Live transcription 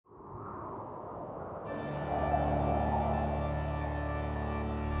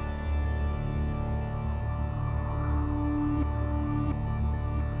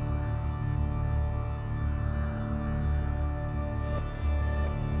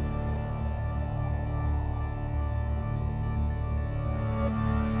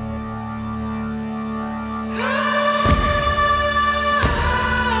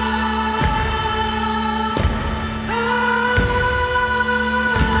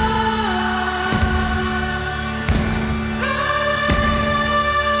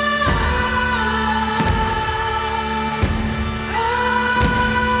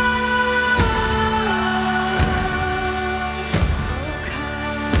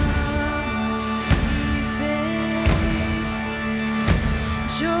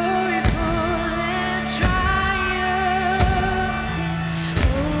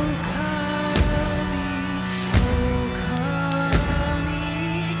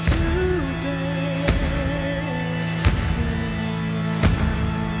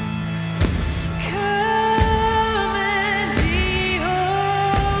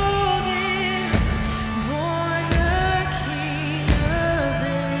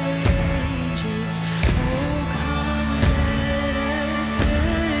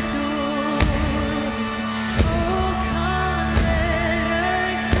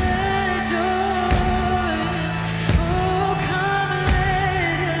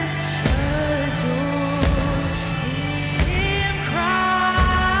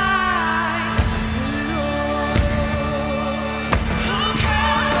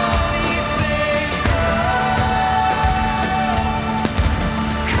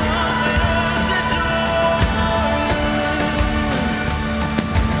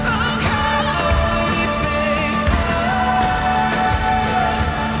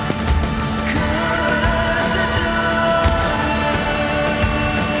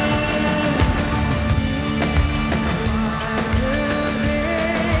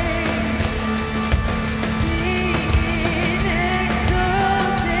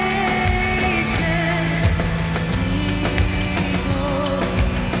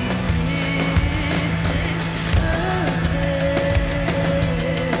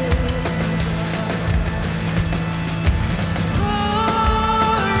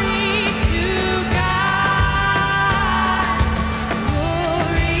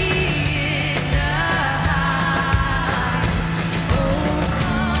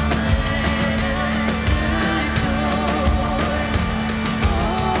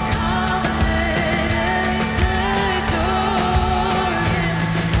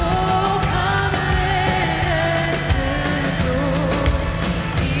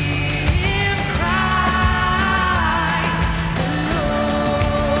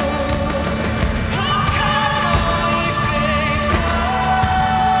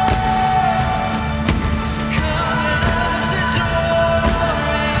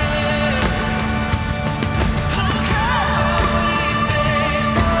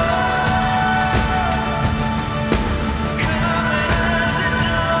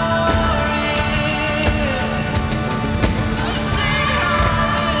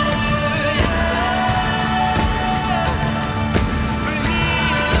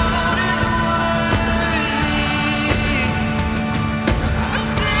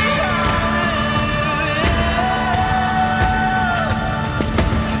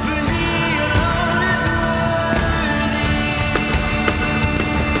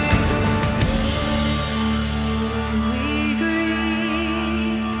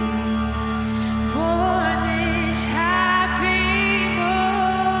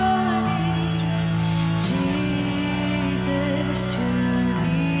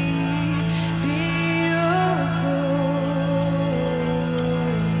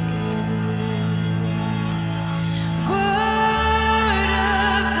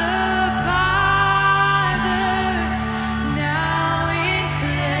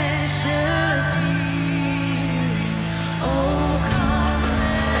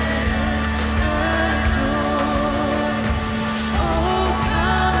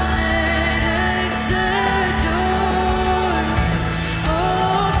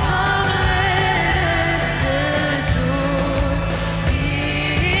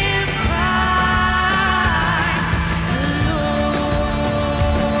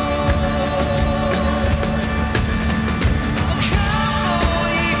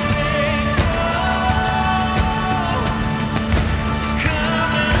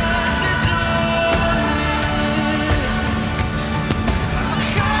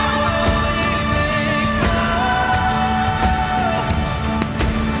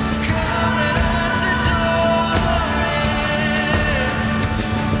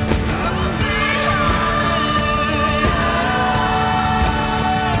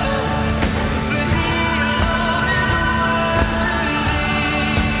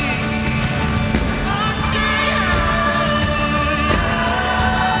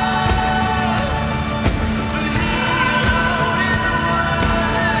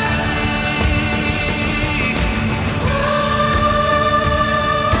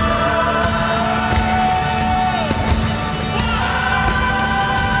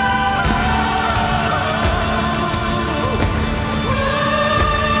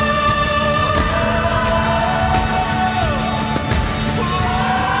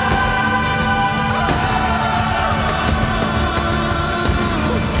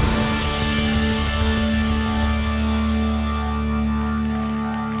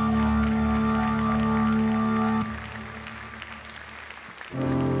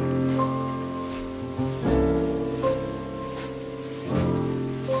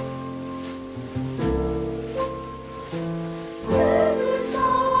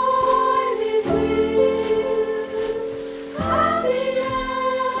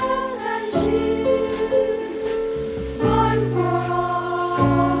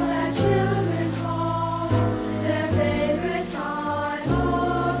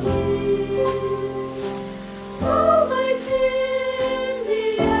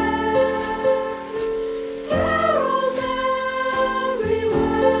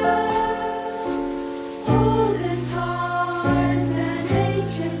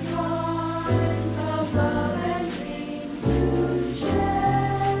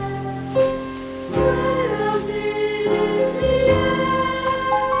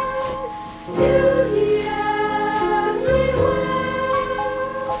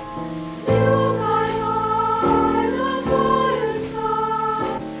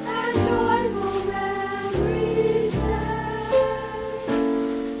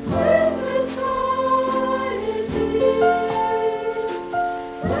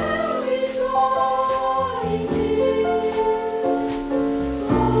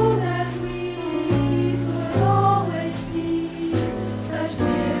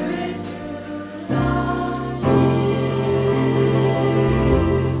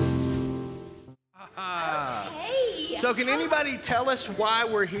So can anybody tell us why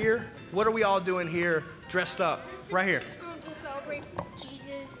we're here? What are we all doing here dressed up? Right here. To celebrate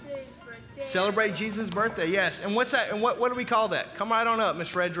Jesus' birthday. Celebrate Jesus' birthday, yes. And what's that? And what do we call that? Come right on up,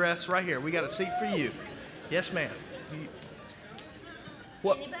 Miss Red Dress, right here. We got a seat for you. Yes, ma'am.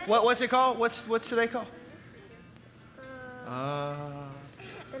 What's it called? What's today called?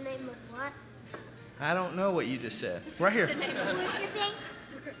 The name of what? I don't know what you just said. Right here. Worshiping?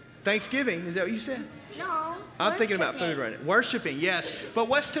 Thanksgiving, is that what you said? No. I'm thinking about food right now. Worshiping, yes. But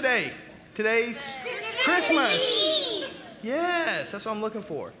what's today? Today's Christmas. Yes, that's what I'm looking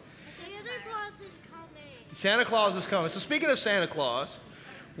for. Santa Claus is coming. Santa Claus is coming. So speaking of Santa Claus,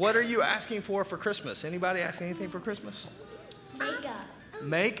 what are you asking for Christmas? Anybody asking anything for Christmas?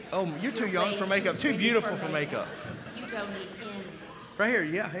 Makeup. Oh, you're too young for makeup. Too beautiful for makeup. You don't need any. Right here,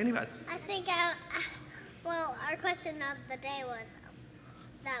 yeah, anybody. I think, our question of the day was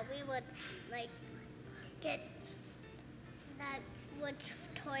that we would, get that which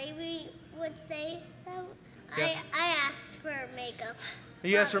toy we would say that. Yeah. I asked for makeup.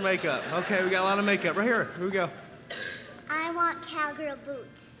 You asked for makeup. Okay, we got a lot of makeup. Right here, we go. I want cowgirl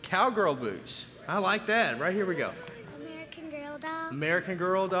boots. Cowgirl boots. I like that. Right here we go. American Girl doll. American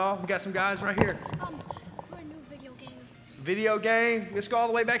Girl doll. We got some guys right here. For a new video game. Video game. Let's go all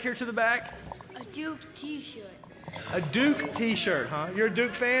the way back here to the back. A Duke t-shirt. A Duke t-shirt, huh? You're a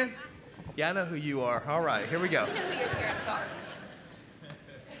Duke fan? Yeah, I know who you are. All right, here we go. You know who your parents are.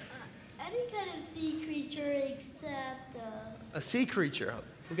 Any kind of sea creature except A sea creature.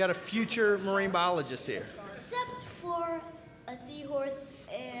 We got a future marine biologist here. except for a seahorse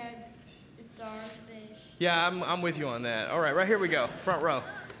and a starfish. Yeah, I'm with you on that. All right, right here we go. Front row.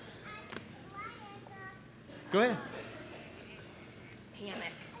 Go ahead. Panic.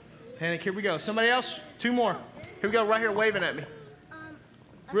 Panic, here we go. Somebody else? Two more. Here we go, right here waving at me.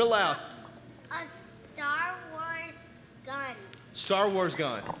 Real loud. A Star Wars gun. Star Wars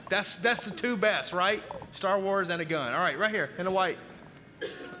gun. That's the two best, right? Star Wars and a gun. All right, right here in the white.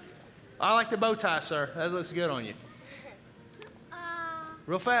 I like the bow tie, sir. That looks good on you.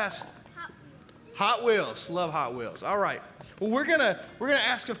 Real fast. Hot Wheels. Love Hot Wheels. All right. Well, we're gonna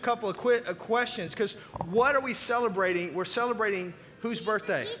ask a couple of questions because what are we celebrating? We're celebrating whose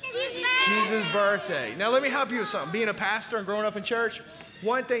birthday? Jesus' birthday. Now let me help you with something. Being a pastor and growing up in church,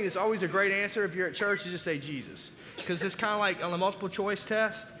 one thing that's always a great answer if you're at church is just say Jesus, because it's kind of like on the multiple choice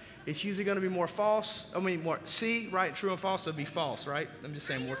test. It's usually going to be more C, right? True and false. So it'll be false, right? I'm just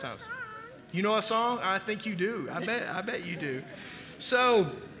saying more times. You know a song? I think you do. I bet you do.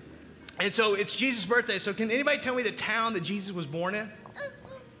 So it's Jesus' birthday. So can anybody tell me the town that Jesus was born in?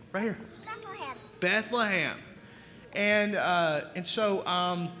 Right here. Bethlehem. And so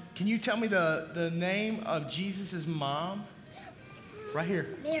can you tell me the name of Jesus' mom? Right here.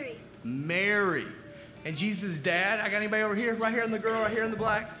 Mary. And Jesus' dad, I got anybody over here? Right here, and the girl right here in the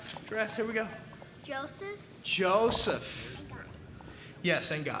black dress. Here we go. Joseph.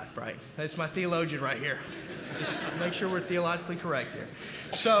 Yes, and God, right. That's my theologian right here. Just make sure we're theologically correct here.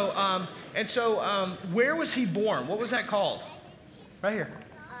 So, where was he born? What was that called? Right here.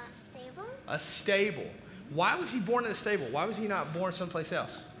 Stable. A stable. Why was he born in a stable? Why was he not born someplace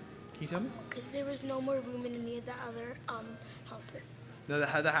else? Can you tell me? Because there was no more room in any of the other houses. The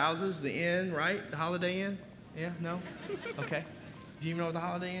houses, the inn, right? The Holiday Inn? Yeah? No? Okay. Do you even know what the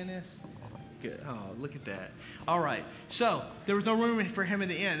Holiday Inn is? Good. Oh, look at that. All right. So there was no room for him in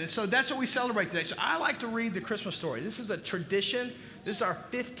the inn. And so that's what we celebrate today. So I like to read the Christmas story. This is a tradition. This is our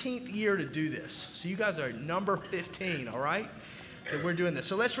 15th year to do this. So you guys are number 15, all right? That we're doing this.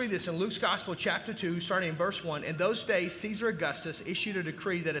 So let's read this in Luke's Gospel, chapter 2, starting in verse 1. In those days, Caesar Augustus issued a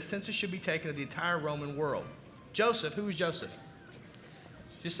decree that a census should be taken of the entire Roman world. Joseph, who was Joseph?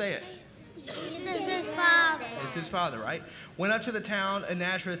 Just say it. Jesus' father. It's his father, right? Went up to the town of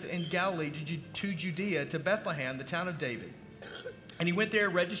Nazareth in Galilee to Judea, to Bethlehem, the town of David. And he went there,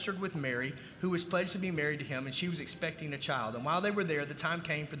 registered with Mary, who was pledged to be married to him, and she was expecting a child. And while they were there, the time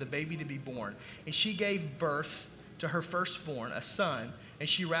came for the baby to be born. And she gave birth to her firstborn, a son, and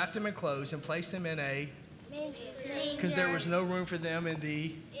she wrapped him in clothes and placed him in a... Because there was no room for them in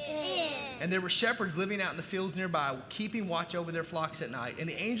the... And there were shepherds living out in the fields nearby, keeping watch over their flocks at night. And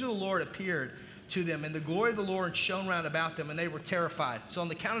the angel of the Lord appeared to them, and the glory of the Lord shone round about them, and they were terrified. So on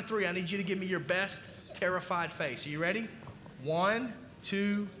the count of 3, I need you to give me your best terrified face. Are you ready? 1,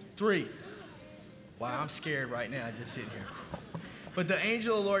 2, 3. Wow, I'm scared right now just sitting here. But the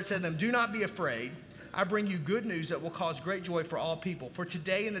angel of the Lord said to them, "Do not be afraid. I bring you good news that will cause great joy for all people. For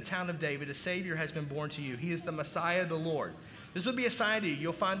today in the town of David, a Savior has been born to you. He is the Messiah, the Lord. This will be a sign to you.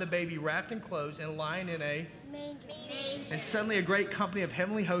 You'll find the baby wrapped in clothes and lying in a... Manger. And suddenly a great company of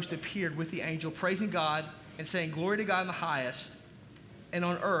heavenly hosts appeared with the angel, praising God and saying, "Glory to God in the highest, and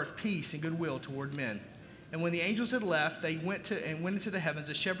on earth peace and goodwill toward men." And when the angels had left, they went into the heavens.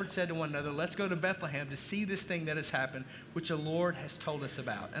 The shepherds said to one another, "Let's go to Bethlehem to see this thing that has happened, which the Lord has told us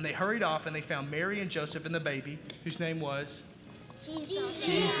about." And they hurried off, and they found Mary and Joseph and the baby, whose name was Jesus.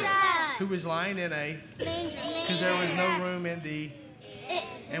 who was lying in a, Manger. because there was no room in the.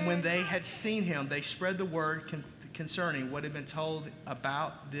 And when they had seen him, they spread the word concerning what had been told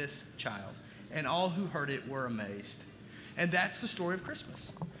about this child. And all who heard it were amazed. And that's the story of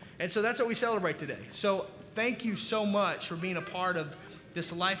Christmas. And so that's what we celebrate today. So thank you so much for being a part of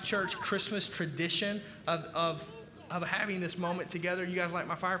this Life Church Christmas tradition of having this moment together. You guys like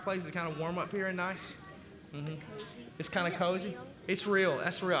my fireplace? It's kind of warm up here and nice. Mm-hmm. It's kind of cozy. It's real.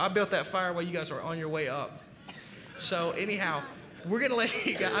 That's real. I built that fire while you guys were on your way up. So anyhow, we're going to let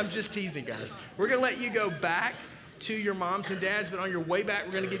you guys, I'm just teasing, guys. We're going to let you go back to your moms and dads, but on your way back,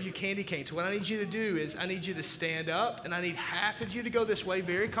 we're going to give you candy canes. So what I need you to do is I need you to stand up, and I need half of you to go this way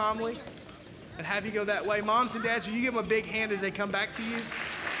very calmly, and have you go that way. Moms and dads, will you give them a big hand as they come back to you?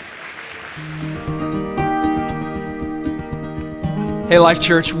 Hey Life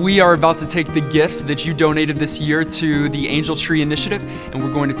Church, we are about to take the gifts that you donated this year to the Angel Tree Initiative, and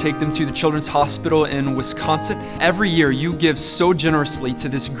we're going to take them to the Children's Hospital in Wisconsin. Every year you give so generously to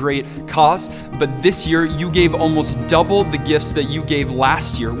this great cause, but this year you gave almost double the gifts that you gave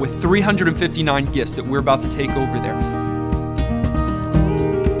last year with 359 gifts that we're about to take over there.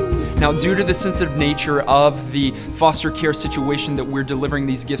 Now, due to the sensitive nature of the foster care situation that we're delivering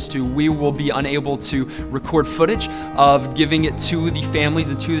these gifts to, we will be unable to record footage of giving it to the families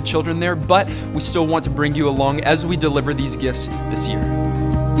and to the children there, but we still want to bring you along as we deliver these gifts this year.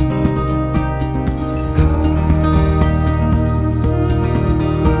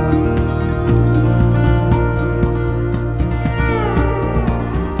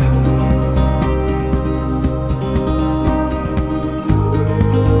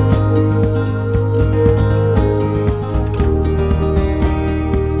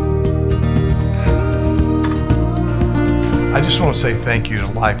 I just want to say thank you to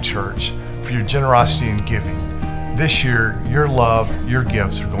Life Church for your generosity in giving. This year, your love, your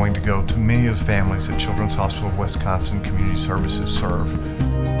gifts are going to go to many of the families that Children's Hospital of Wisconsin Community Services serve.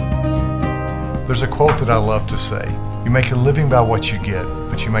 There's a quote that I love to say, "You make a living by what you get,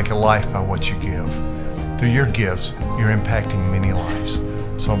 but you make a life by what you give." Through your gifts, you're impacting many lives.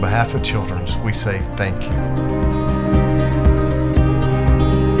 So on behalf of Children's, we say thank you.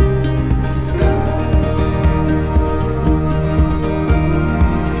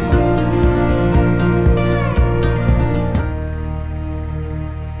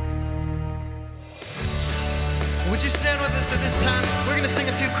 Would you stand with us at this time? We're going to sing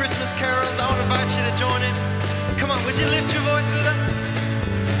a few Christmas carols. I want to invite you to join in. Come on, would you lift your voice with us?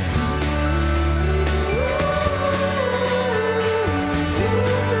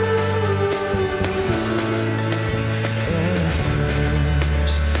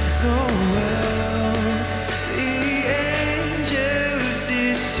 First Noel, the angels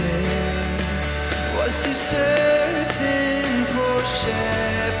did say, was to certain poor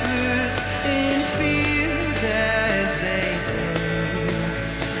shepherds in fields as they lay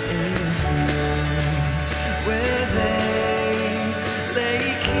in fields where they lay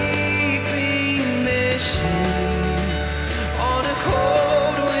keeping their sheep on a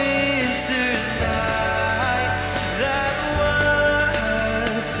cold winter's night that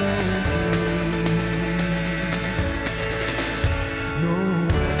was so deep.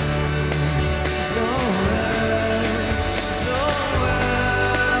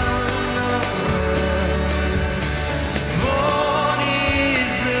 Born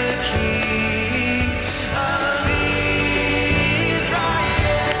is the King of Israel.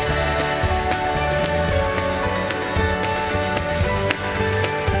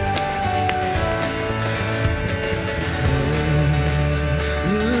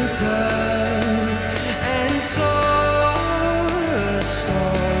 Looked up and saw a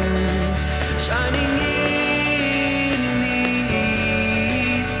star shining in the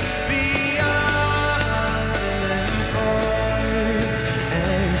east, beyond and far,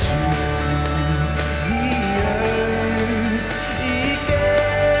 and to the earth it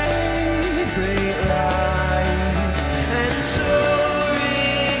gave great light, and so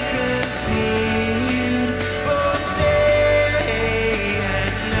it continued both day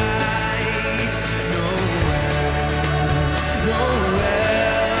and night.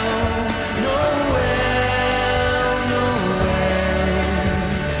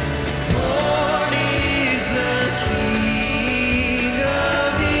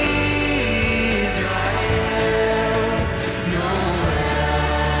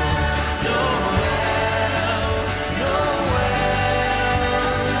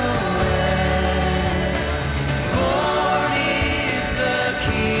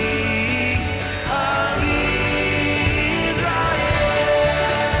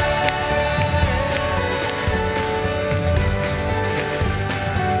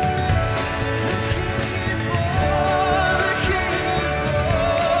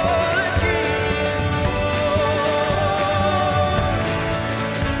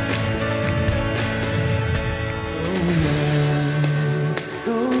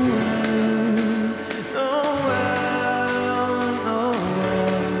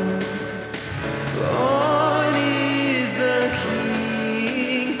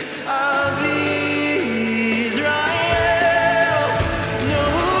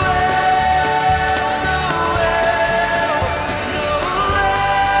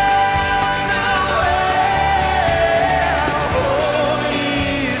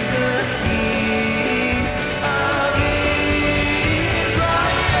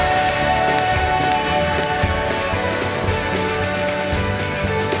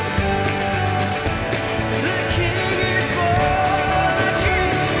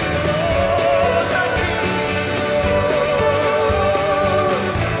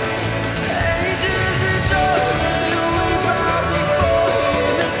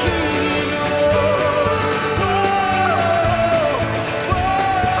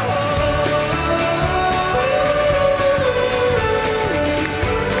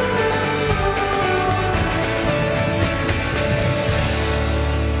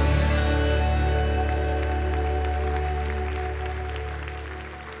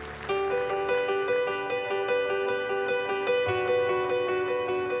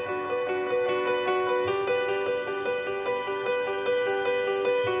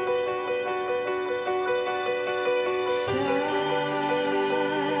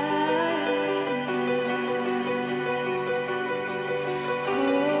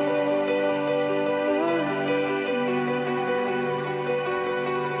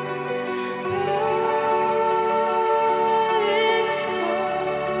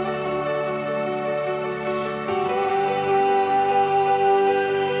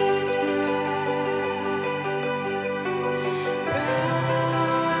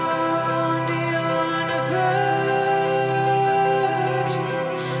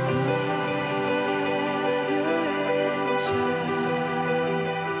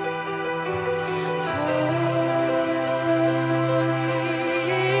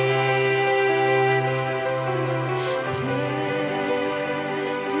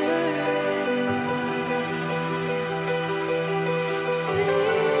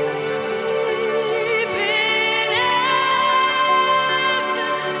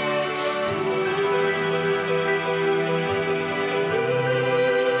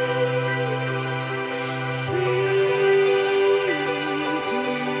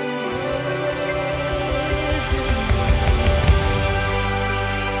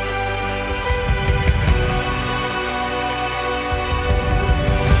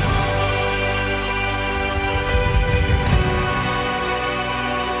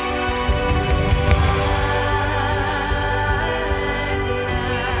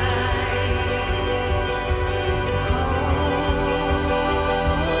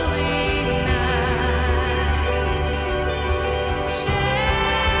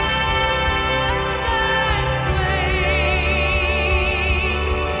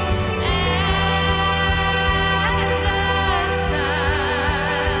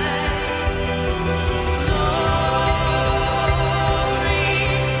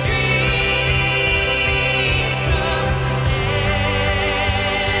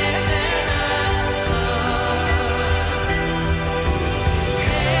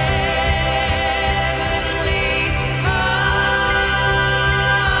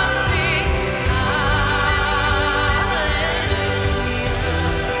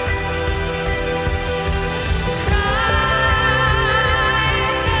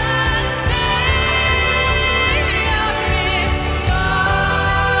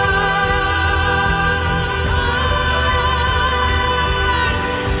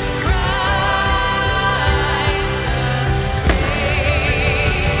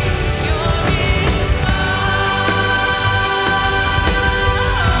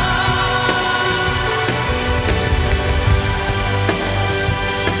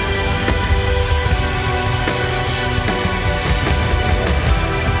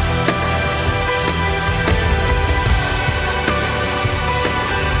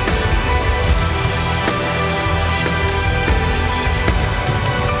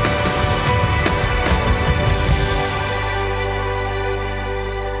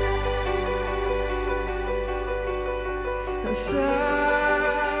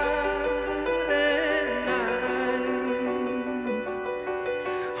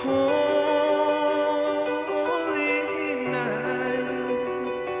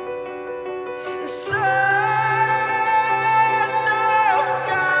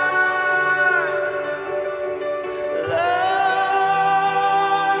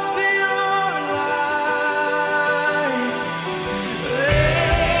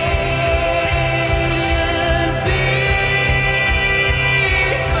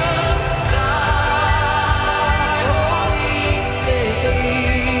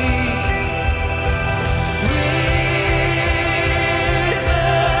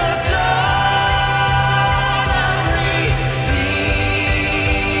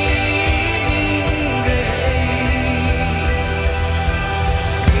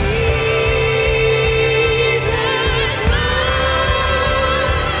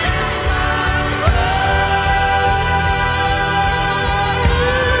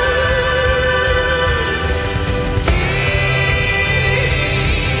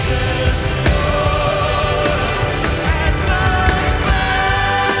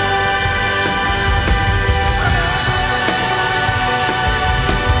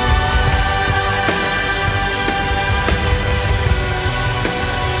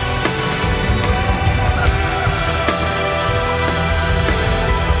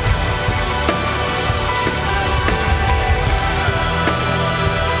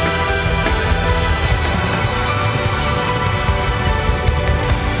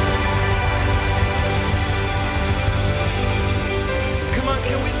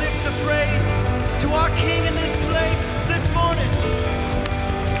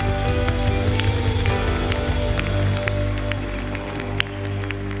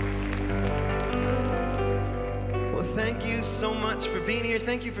 so much for being here.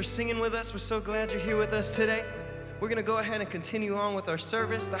 Thank you for singing with us. We're so glad you're here with us today. We're going to go ahead and continue on with our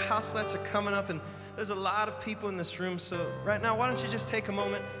service. The house lights are coming up, and there's a lot of people in this room. So right now, why don't you just take a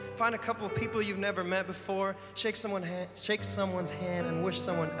moment, find a couple of people you've never met before, shake someone's hand, and wish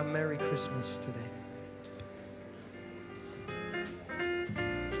someone a Merry Christmas today.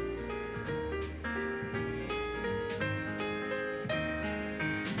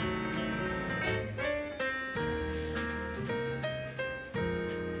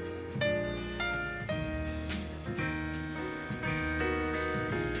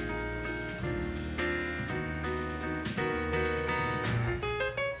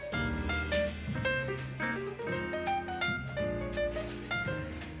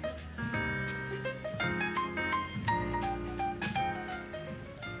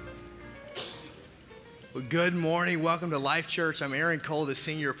 Well, good morning. Welcome to Life Church. I'm Aaron Cole, the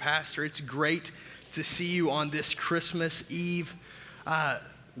senior pastor. It's great to see you on this Christmas Eve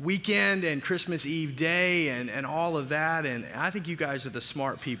weekend and Christmas Eve day and all of that. And I think you guys are the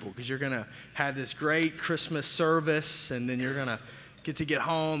smart people because you're going to have this great Christmas service, and then you're going to get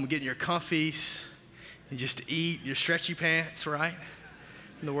home, get in your comfies, and just eat your stretchy pants, right?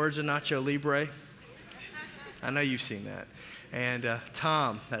 In the words of Nacho Libre. I know you've seen that. And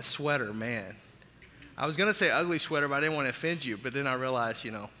Tom, that sweater, man. I was going to say ugly sweater, but I didn't want to offend you. But then I realized,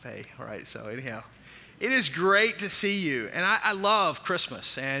 hey, all right. So anyhow, it is great to see you. And I love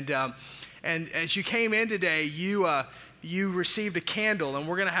Christmas. And as you came in today, you received a candle. And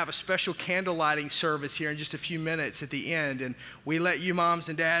we're going to have a special candle lighting service here in just a few minutes at the end. And we let you moms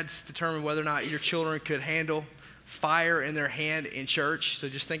and dads determine whether or not your children could handle fire in their hand in church. So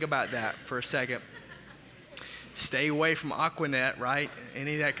just think about that for a second. Stay away from Aquanet, right?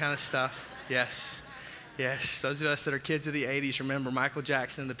 Any of that kind of stuff. Yes, those of us that are kids of the 80s remember Michael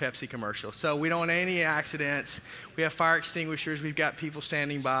Jackson and the Pepsi commercial. So we don't want any accidents. We have fire extinguishers. We've got people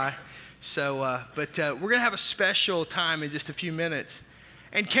standing by. So, but we're going to have a special time in just a few minutes.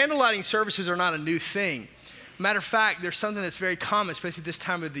 And candle lighting services are not a new thing. Matter of fact, there's something that's very common, especially this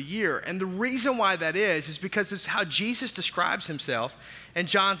time of the year. And the reason why that is because it's how Jesus describes himself in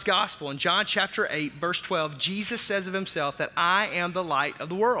John's gospel. In John chapter 8, verse 12, Jesus says of himself that I am the light of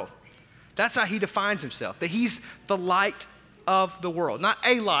the world. That's how he defines himself, that he's the light of the world. Not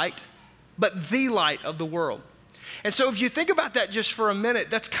a light, but the light of the world. And so if you think about that just for a minute,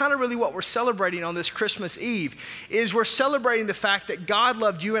 that's kind of really what we're celebrating on this Christmas Eve, is we're celebrating the fact that God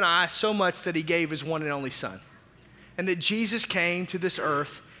loved you and I so much that he gave his one and only son. And that Jesus came to this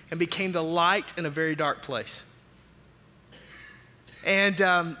earth and became the light in a very dark place.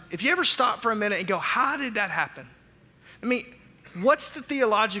 And if you ever stop for a minute and go, how did that happen? I mean, what's the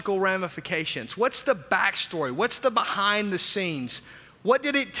theological ramifications? What's the backstory? What's the behind the scenes? What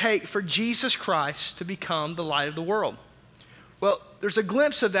did it take for Jesus Christ to become the light of the world? Well, there's a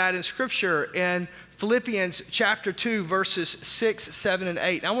glimpse of that in Scripture in Philippians chapter 2, verses 6, 7, and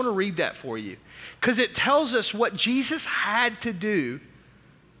 8. And I want to read that for you because it tells us what Jesus had to do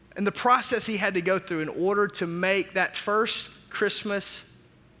and the process he had to go through in order to make that first Christmas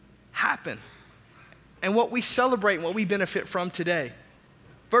happen. And what we celebrate and what we benefit from today.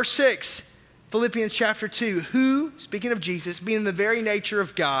 Verse 6, Philippians chapter 2, who, speaking of Jesus, being the very nature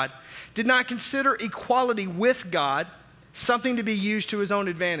of God, did not consider equality with God something to be used to his own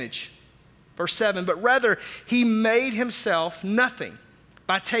advantage. Verse 7, but rather he made himself nothing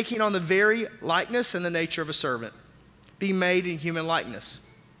by taking on the very likeness and the nature of a servant, being made in human likeness.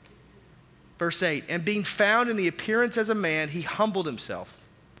 Verse 8, and being found in the appearance as a man, he humbled himself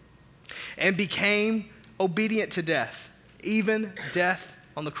and became obedient to death, even death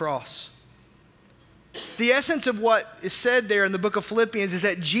on the cross. The essence of what is said there in the book of Philippians is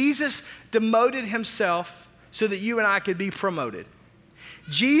that Jesus demoted himself so that you and I could be promoted.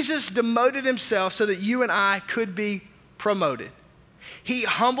 Jesus demoted himself so that you and I could be promoted. He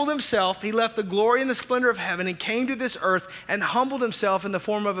humbled himself. He left the glory and the splendor of heaven and came to this earth and humbled himself in the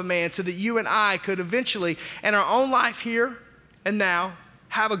form of a man so that you and I could eventually, in our own life here and now,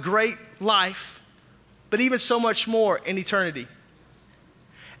 have a great life, but even so much more in eternity.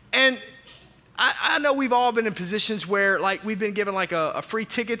 And I know we've all been in positions where like we've been given like a free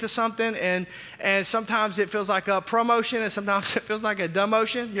ticket to something and sometimes it feels like a promotion and sometimes it feels like a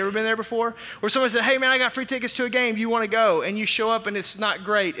demotion. You ever been there before? Where someone said, hey man, I got free tickets to a game. You want to go? And you show up and it's not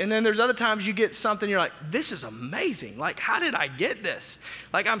great. And then there's other times you get something you're like, this is amazing. Like, how did I get this?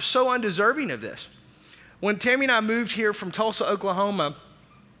 Like, I'm so undeserving of this. When Tammy and I moved here from Tulsa, Oklahoma,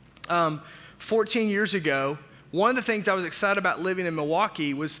 14 years ago, one of the things I was excited about living in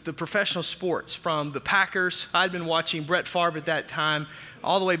Milwaukee was the professional sports from the Packers. I'd been watching Brett Favre at that time,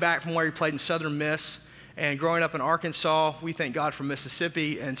 all the way back from where he played in Southern Miss. And growing up in Arkansas, we thank God for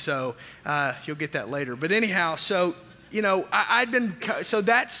Mississippi, and so you'll get that later. But anyhow, so so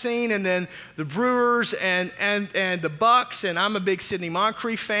that scene, and then the Brewers and the Bucks, and I'm a big Sidney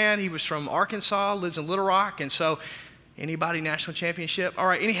Moncrief fan. He was from Arkansas, lives in Little Rock, and so anybody national championship? All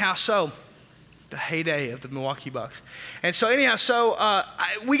right, anyhow, so the heyday of the Milwaukee Bucks. And so anyhow,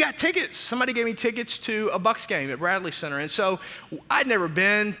 we got tickets. Somebody gave me tickets to a Bucks game at Bradley Center. And so I'd never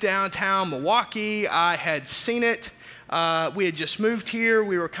been downtown Milwaukee. I had seen it. We had just moved here.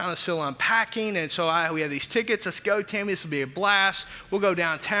 We were kind of still unpacking. And so we had these tickets. Let's go, Tammy. This will be a blast. We'll go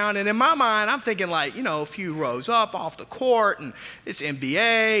downtown. And in my mind, I'm thinking like, a few rows up off the court, and it's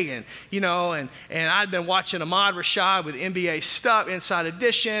NBA, and I'd been watching Ahmad Rashad with NBA stuff, Inside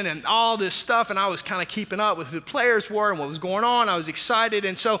Edition, and all this stuff. And I was kind of keeping up with who the players were and what was going on. I was excited.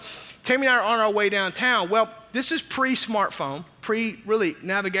 And so Tammy and I are on our way downtown. Well, this is pre-smartphone, really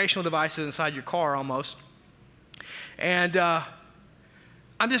navigational devices inside your car almost. And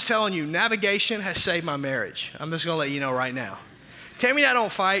I'm just telling you, navigation has saved my marriage. I'm just going to let you know right now. Tammy and I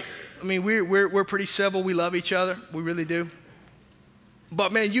don't fight. I mean, we're pretty civil. We love each other. We really do.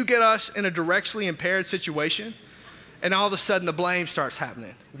 But, man, you get us in a directionally impaired situation, and all of a sudden the blame starts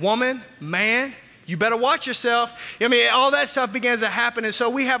happening. Woman, man, you better watch yourself. I mean, all that stuff begins to happen. And so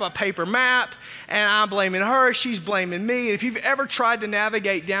we have a paper map, and I'm blaming her. She's blaming me. And if you've ever tried to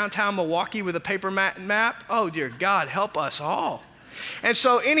navigate downtown Milwaukee with a paper map, oh, dear God, help us all. And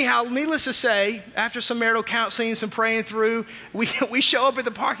so anyhow, needless to say, after some marital counseling, some praying through, we show up at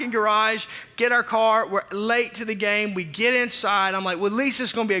the parking garage, get our car. We're late to the game. We get inside. I'm like, well, at least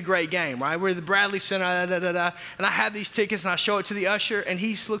it's going to be a great game, right? We're at the Bradley Center, and I have these tickets, and I show it to the usher, and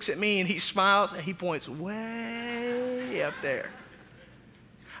he looks at me, and he smiles, and he points way up there.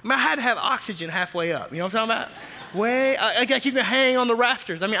 I mean, I had to have oxygen halfway up. You know what I'm talking about? Like you can hang on the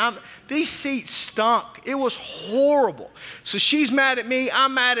rafters. I mean, these seats stunk. It was horrible. So she's mad at me.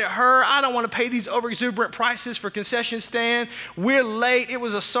 I'm mad at her. I don't want to pay these over-exuberant prices for concession stand. We're late. It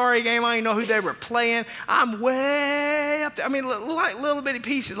was a sorry game. I didn't know who they were playing. I'm way up there. I mean, like little bitty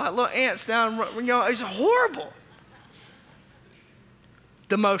pieces, like little ants down. It's horrible.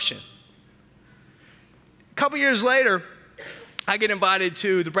 Demotion. A couple years later, I get invited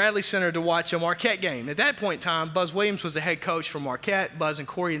to the Bradley Center to watch a Marquette game. At that point in time, Buzz Williams was the head coach for Marquette. Buzz and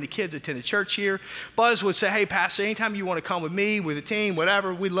Corey and the kids attended church here. Buzz would say, hey, Pastor, anytime you want to come with me, with the team,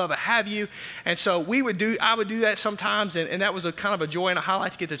 whatever, we'd love to have you. And so I would do that sometimes, and that was a kind of a joy and a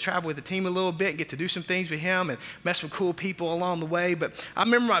highlight to get to travel with the team a little bit and get to do some things with him and met some cool people along the way. But I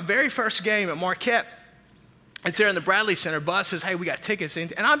remember my very first game at Marquette. It's there in the Bradley Center. Buzz says, hey, we got tickets.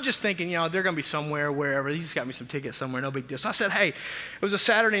 And I'm just thinking, they're going to be somewhere, wherever. He just got me some tickets somewhere, no big deal. So I said, hey, it was a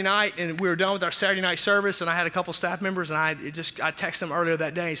Saturday night, and we were done with our Saturday night service, and I had a couple staff members, and I texted them earlier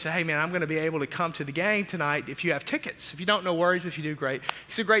that day and said, hey, man, I'm going to be able to come to the game tonight if you have tickets. If you don't, no worries. If you do, great.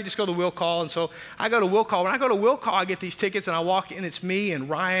 He said, great, just go to Will Call. And so I go to Will Call. When I go to Will Call, I get these tickets, and I walk in. It's me and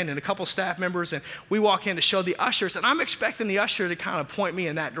Ryan and a couple staff members, and we walk in to show the ushers, and I'm expecting the usher to kind of point me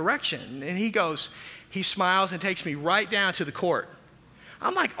in that direction. And he smiles and takes me right down to the court.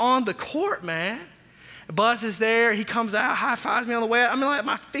 I'm like on the court, man. Buzz is there. He comes out, high-fives me on the way out. I mean, like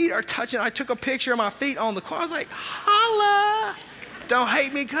my feet are touching. I took a picture of my feet on the court. I was like, holla. Don't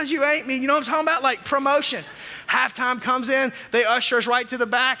hate me because you ain't me. You know what I'm talking about? Like promotion. Halftime comes in. They usher us right to the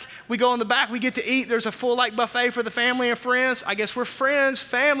back. We go in the back. We get to eat. There's a full buffet for the family and friends. I guess we're friends,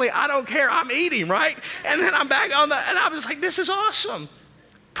 family. I don't care. I'm eating, right? And then I'm back and I was like, this is awesome.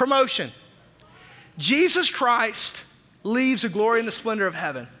 Promotion. Jesus Christ leaves the glory and the splendor of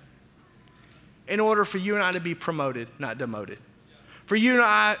heaven in order for you and I to be promoted, not demoted. For you and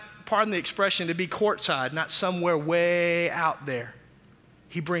I, pardon the expression, to be courtside, not somewhere way out there.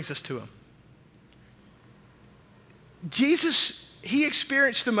 He brings us to him. Jesus, he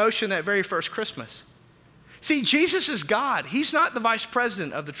experienced demotion that very first Christmas. See, Jesus is God. He's not the vice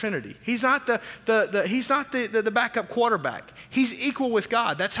president of the Trinity. He's not the backup quarterback. He's equal with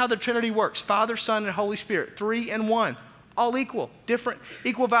God. That's how the Trinity works. Father, Son, and Holy Spirit, 3 in 1. All equal, different,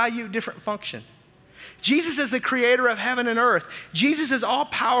 equal value, different function. Jesus is the creator of heaven and earth. Jesus is all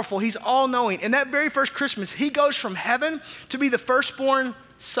powerful. He's all knowing. And that very first Christmas, he goes from heaven to be the firstborn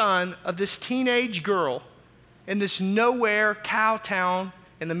son of this teenage girl in this nowhere cow town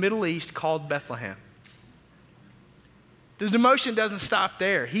in the Middle East called Bethlehem. The demotion doesn't stop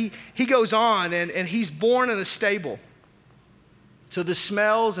there. He goes on and he's born in a stable. So the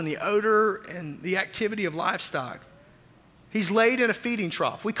smells and the odor and the activity of livestock. He's laid in a feeding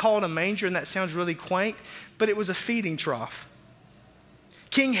trough. We call it a manger, and that sounds really quaint, but it was a feeding trough.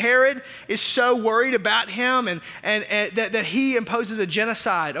 King Herod is so worried about him and that he imposes a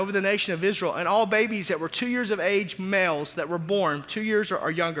genocide over the nation of Israel, and all babies that were 2 years of age, males that were born 2 years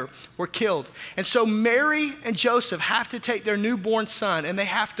or younger, were killed. And so Mary and Joseph have to take their newborn son and they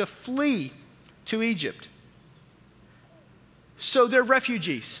have to flee to Egypt. So they're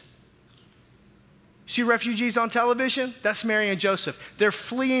refugees. See refugees on television? That's Mary and Joseph. They're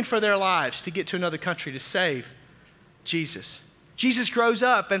fleeing for their lives to get to another country to save Jesus. Jesus grows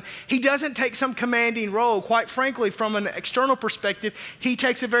up and he doesn't take some commanding role. Quite frankly, from an external perspective, he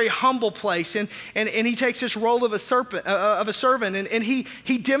takes a very humble place and he takes this role of a servant and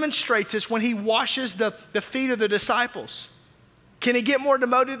he demonstrates this when he washes the feet of the disciples. Can he get more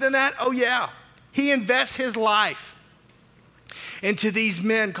demoted than that? Oh yeah. He invests his life into these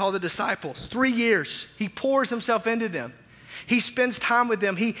men called the disciples. 3 years. He pours himself into them. He spends time with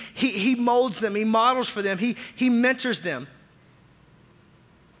them. He molds them. He models for them. He mentors them.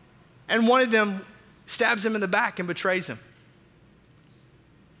 And one of them stabs him in the back and betrays him.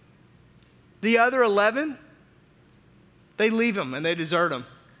 The other 11, they leave him and they desert him.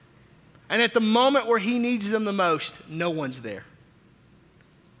 And at the moment where he needs them the most, no one's there.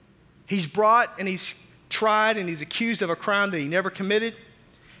 He's brought and he's tried and he's accused of a crime that he never committed.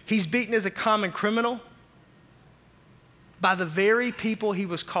 He's beaten as a common criminal by the very people he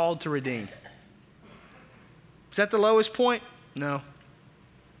was called to redeem. Is that the lowest point? No.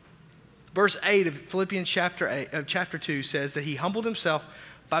 Verse 8 of Philippians chapter 2 says that he humbled himself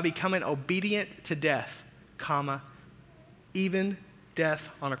by becoming obedient to death, even death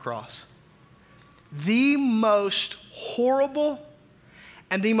on a cross. The most horrible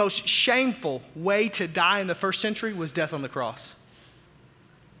and the most shameful way to die in the first century was death on the cross.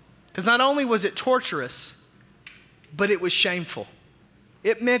 Because not only was it torturous, but it was shameful.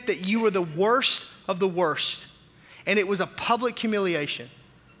 It meant that you were the worst of the worst, and it was a public humiliation.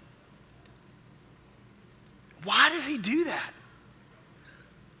 Why does he do that?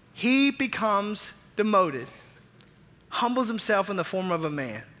 He becomes demoted, humbles himself in the form of a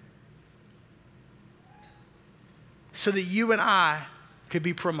man, so that you and I could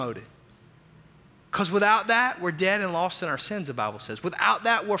be promoted. Because without that, we're dead and lost in our sins, the Bible says. Without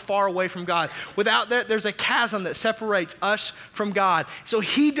that, we're far away from God. Without that, there's a chasm that separates us from God. So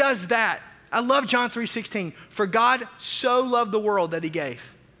he does that. I love John 3:16. For God so loved the world that he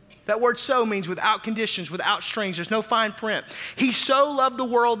gave. That word so means without conditions, without strings. There's no fine print. He so loved the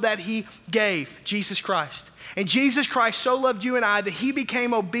world that he gave, Jesus Christ. And Jesus Christ so loved you and I that he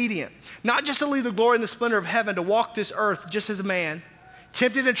became obedient. Not just to leave the glory and the splendor of heaven, to walk this earth just as a man,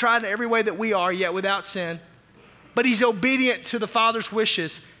 tempted and tried in every way that we are, yet without sin. But he's obedient to the Father's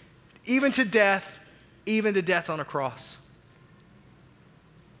wishes, even to death on a cross.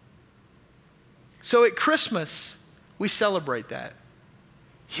 So at Christmas, we celebrate that.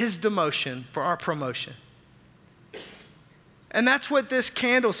 His demotion for our promotion. And that's what this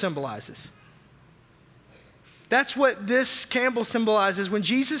candle symbolizes. That's what this candle symbolizes when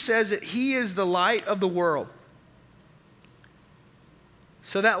Jesus says that he is the light of the world.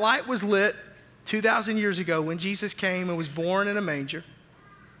 So that light was lit 2,000 years ago when Jesus came and was born in a manger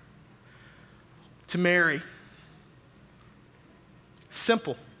to Mary.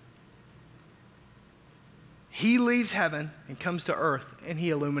 Simple. He leaves heaven and comes to earth and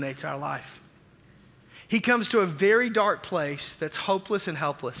he illuminates our life. He comes to a very dark place that's hopeless and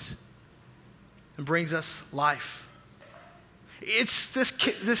helpless and brings us life. It's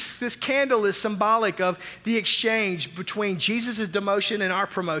this candle is symbolic of the exchange between Jesus' demotion and our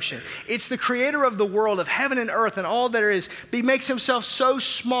promotion. It's the creator of the world, of heaven and earth and all there is. He makes himself so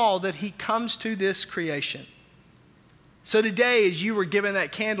small that he comes to this creation. So today, as you were given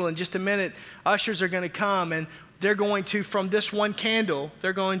that candle, in just a minute, ushers are going to come and they're going to, from this one candle,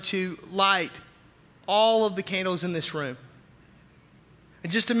 they're going to light all of the candles in this room.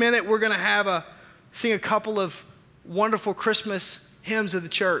 In just a minute, we're going to sing a couple of wonderful Christmas hymns of the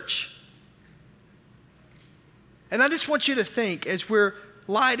church. And I just want you to think, as we're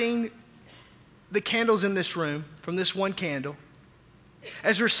lighting the candles in this room from this one candle,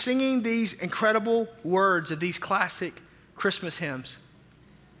 as we're singing these incredible words of these classic Christmas hymns,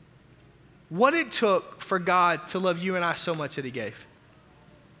 what it took for God to love you and I so much that he gave.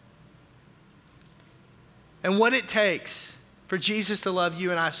 And what it takes for Jesus to love you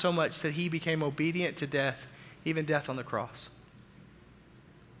and I so much that he became obedient to death, even death on the cross.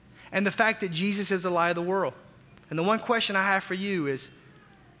 And the fact that Jesus is the light of the world. And the one question I have for you is,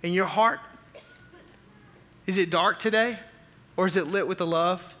 in your heart, is it dark today? Or is it lit with the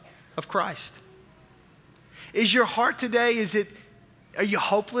love of Christ? Is your heart today, are you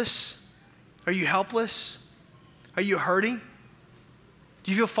hopeless? Are you helpless? Are you hurting?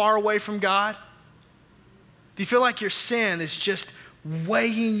 Do you feel far away from God? Do you feel like your sin is just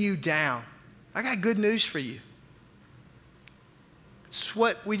weighing you down? I got good news for you. It's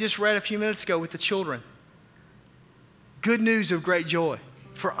what we just read a few minutes ago with the children. Good news of great joy.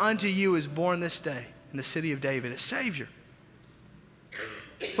 For unto you is born this day in the city of David a Savior.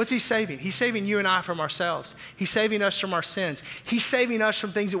 What's he saving? He's saving you and I from ourselves. He's saving us from our sins. He's saving us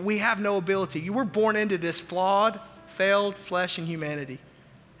from things that we have no ability. You were born into this flawed, failed flesh and humanity.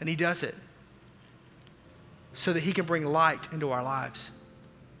 And he does it so that he can bring light into our lives.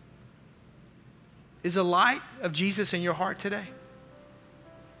 Is the light of Jesus in your heart today?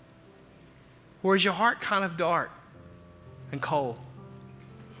 Or is your heart kind of dark and cold?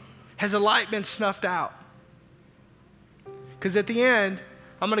 Has the light been snuffed out? Because at the end,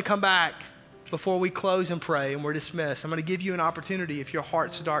 I'm going to come back before we close and pray and we're dismissed. I'm going to give you an opportunity if your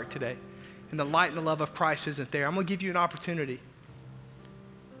heart's dark today and the light and the love of Christ isn't there. I'm going to give you an opportunity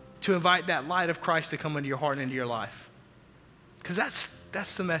to invite that light of Christ to come into your heart and into your life. Because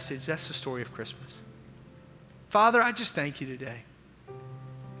that's the message. That's the story of Christmas. Father, I just thank you today.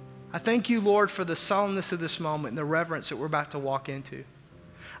 I thank you, Lord, for the solemnness of this moment and the reverence that we're about to walk into.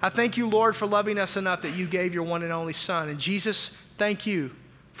 I thank you, Lord, for loving us enough that you gave your one and only Son. And Jesus, thank you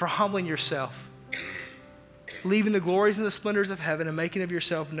for humbling yourself, leaving the glories and the splendors of heaven and making of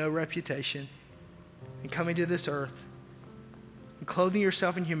yourself no reputation, and coming to this earth and clothing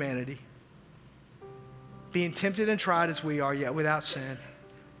yourself in humanity, being tempted and tried as we are, yet without sin,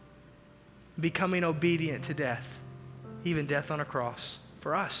 becoming obedient to death, even death on a cross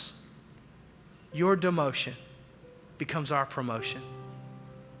for us. Your demotion becomes our promotion.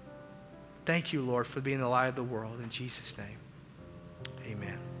 Thank you, Lord, for being the light of the world. In Jesus' name,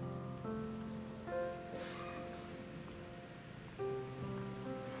 amen.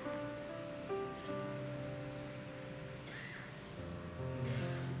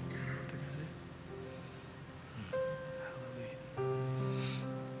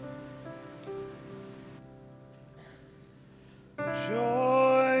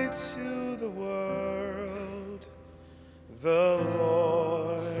 Joy to the world, the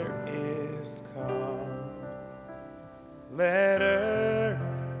Lord is come. Let earth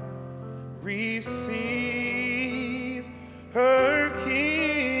receive her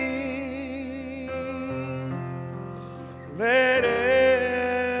King. Let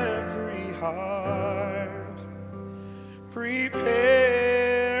every heart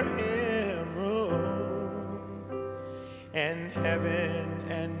prepare him room, and heaven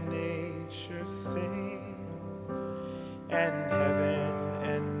and nature sing, and heaven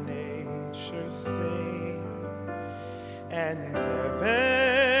and nature sing, and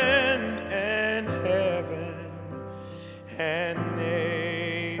heaven and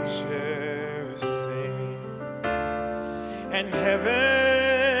nature sing, and heaven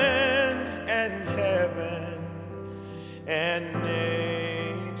and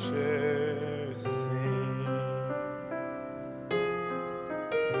nature sing.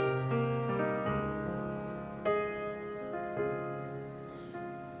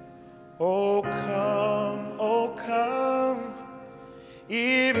 Oh come,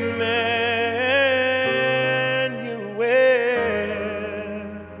 Emmanuel,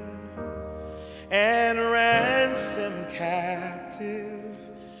 and ransom captive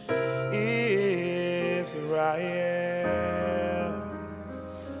Israel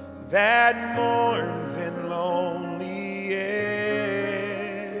that mourns in lonely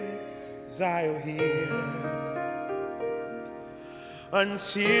exile here,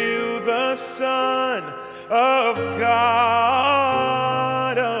 until the Son of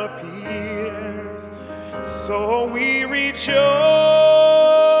God appears. So we rejoice,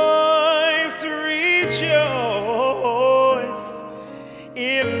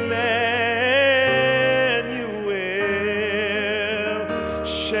 Emmanuel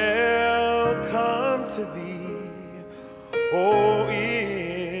shall come to thee, O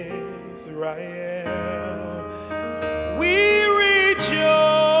Israel. We rejoice,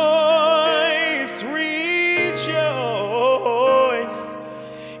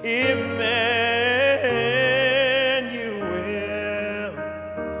 Emmanuel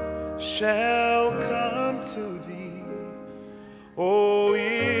shall come to thee, O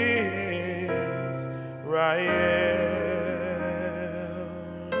Israel.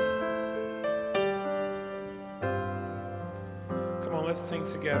 Come on, let's sing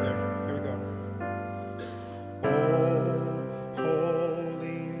together. Here we go.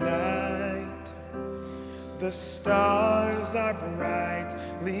 The stars are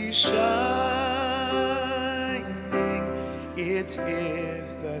brightly shining. It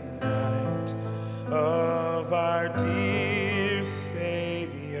is the night of our dear Savior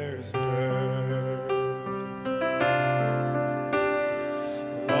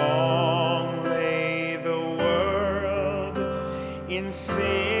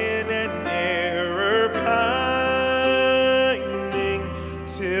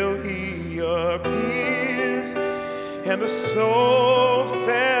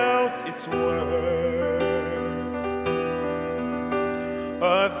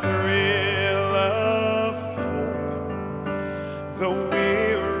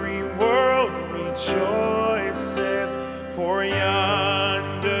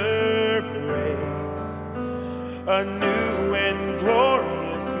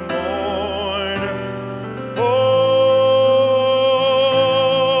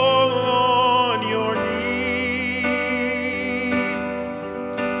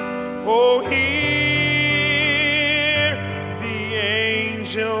Oh, hear the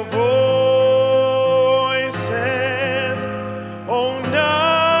angel voices. Oh,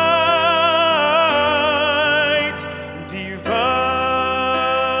 night divine.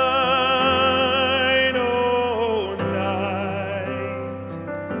 Oh, night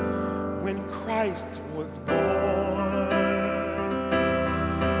when Christ was born.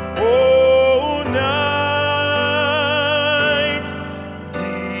 Oh, night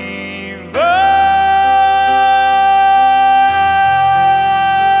divine.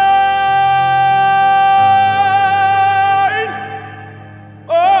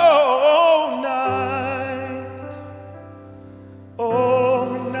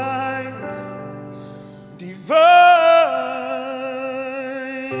 Oh, night divine.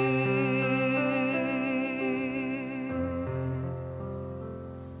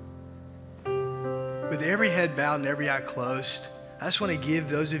 With every head bowed and every eye closed, I just want to give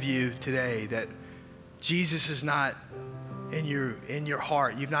those of you today that Jesus is not in your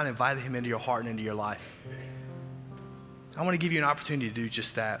heart. You've not invited him into your heart and into your life. I want to give you an opportunity to do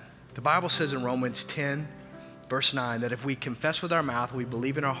just that. The Bible says in Romans 10, verse 9, that if we confess with our mouth, we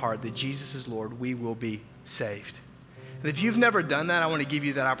believe in our heart that Jesus is Lord, we will be saved. And if you've never done that, I want to give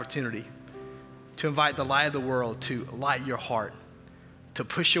you that opportunity to invite the light of the world to light your heart, to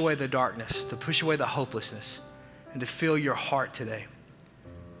push away the darkness, to push away the hopelessness, and to fill your heart today.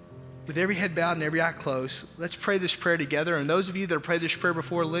 With every head bowed and every eye closed, let's pray this prayer together. And those of you that have prayed this prayer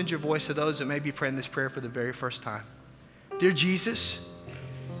before, lend your voice to those that may be praying this prayer for the very first time. Dear Jesus,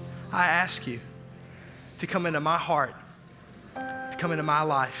 I ask you to come into my heart, to come into my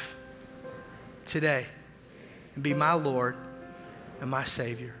life today and be my Lord and my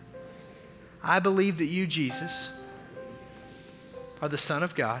Savior. I believe that you, Jesus, are the Son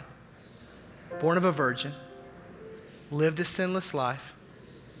of God, born of a virgin, lived a sinless life,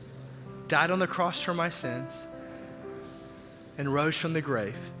 died on the cross for my sins, and rose from the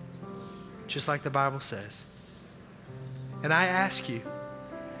grave, just like the Bible says. And I ask you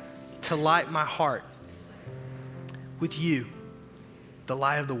to light my heart with you, the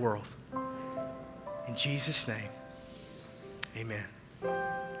light of the world. In Jesus' name, amen.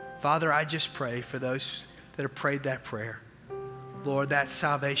 Father, I just pray for those that have prayed that prayer. Lord, that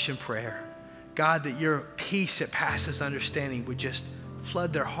salvation prayer. God, that your peace that passes understanding would just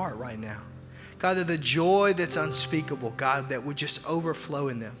flood their heart right now. God, that the joy that's unspeakable, God, that would just overflow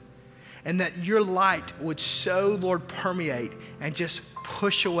in them. And that your light would so, Lord, permeate and just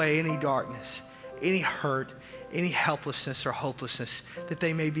push away any darkness, any hurt, any helplessness or hopelessness that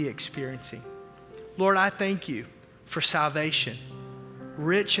they may be experiencing. Lord, I thank you for salvation,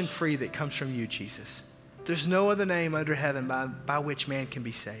 rich and free, that comes from you, Jesus. There's no other name under heaven by which man can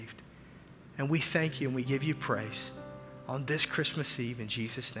be saved. And we thank you and we give you praise on this Christmas Eve in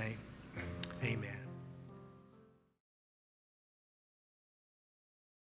Jesus' name. Amen.